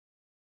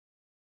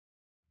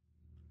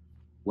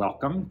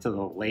Welcome to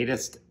the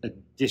latest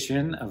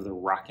edition of the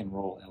Rock and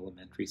Roll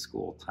Elementary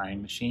School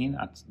Time Machine.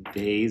 On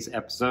today's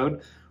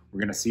episode, we're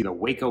going to see the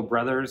Waco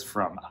brothers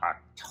from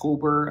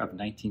October of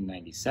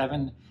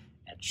 1997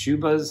 at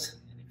Schubas.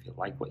 And if you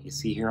like what you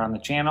see here on the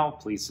channel,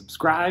 please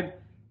subscribe.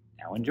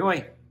 Now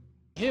enjoy.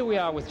 Here we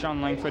are with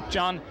John Langford.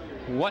 John,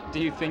 what do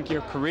you think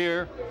your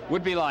career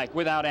would be like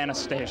without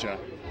Anastasia?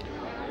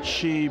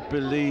 She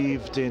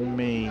believed in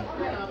me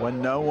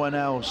when no one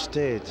else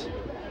did.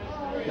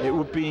 It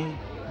would be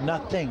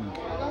nothing.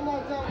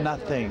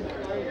 Nothing.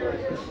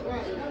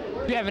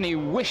 Do you have any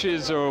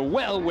wishes or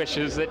well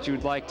wishes that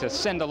you'd like to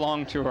send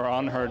along to her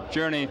on her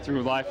journey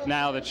through life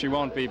now that she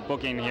won't be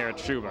booking here at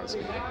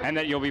Schubas and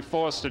that you'll be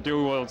forced to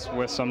do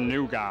with some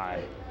new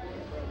guy?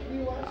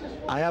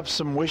 I have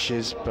some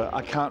wishes, but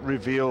I can't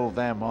reveal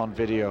them on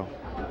video.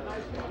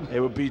 It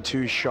would be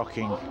too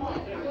shocking.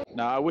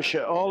 No, I wish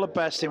her all the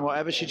best in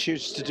whatever she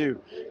chooses to do,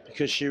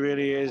 because she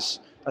really is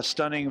a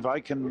stunning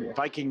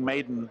Viking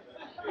maiden.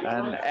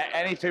 And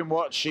anything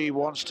what she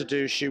wants to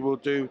do, she will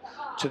do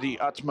to the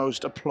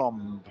utmost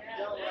aplomb.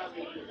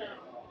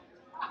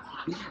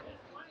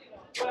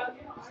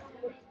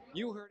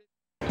 You heard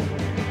it.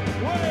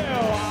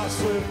 Well, I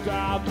slipped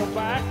out the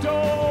back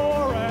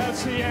door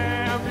as the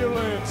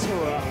ambulance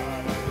arrived.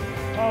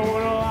 I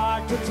would have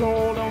liked to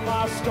told them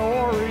my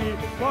story,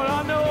 but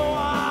I know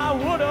I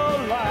would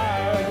have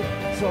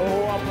lied. So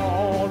I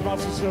pawned my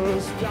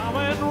sister's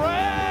diamond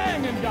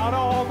ring and got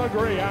on the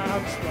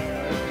Greyhound Square.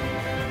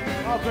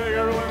 I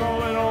figured with a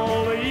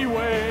little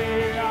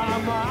leeway I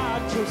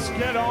might just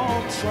get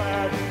on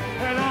track.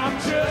 And I'm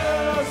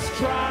just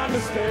trying to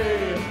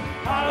stay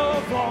out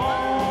of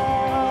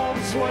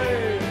harm's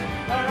way.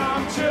 And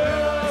I'm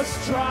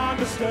just trying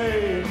to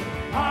stay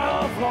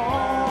out of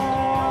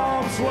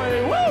harm's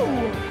way.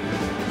 Woo!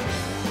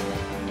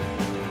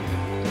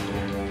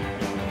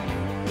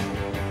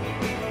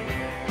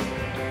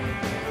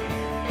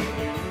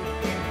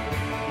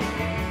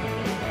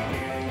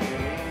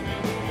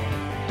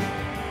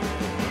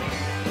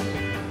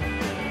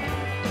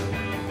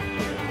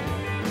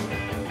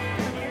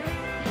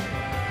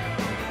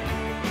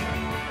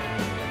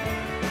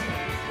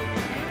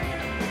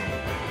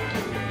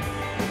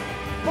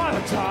 By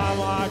the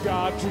time I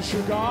got to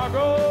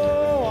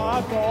Chicago,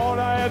 I thought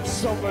I had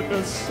something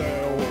to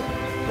sell.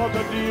 But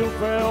the deal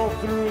fell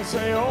through, as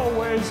they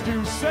always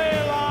do. Say,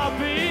 la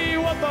vie,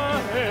 what the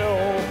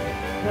hell?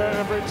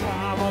 Every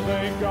time I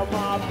think of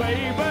my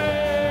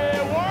baby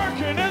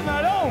working in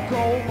that old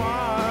coal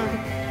mine,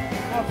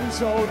 I feel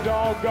so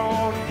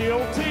doggone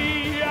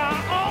guilty, I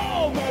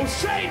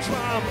almost changed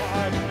my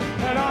mind.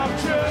 And I'm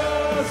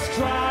just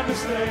trying to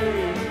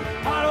stay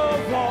out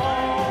of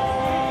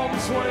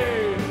harm's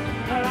way.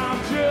 And I'm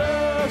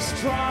just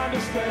trying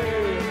to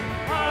stay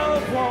out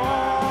of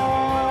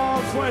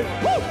harm's way.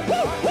 Woo,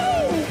 woo,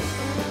 woo!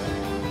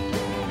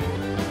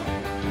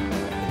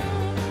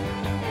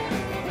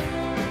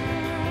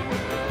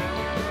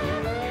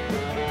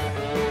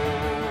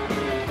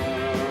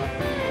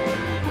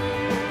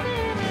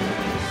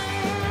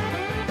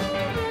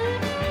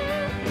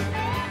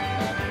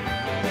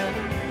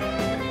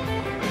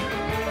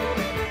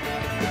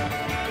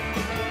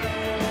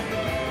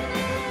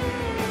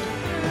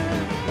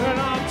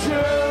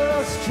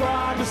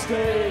 Trying to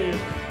stay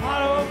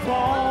out of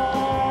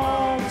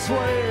harm's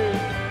way.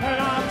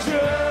 And I'm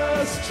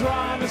just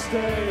trying to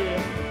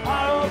stay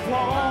out of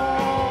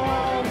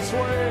harm's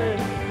way.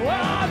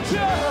 Well, I'm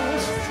just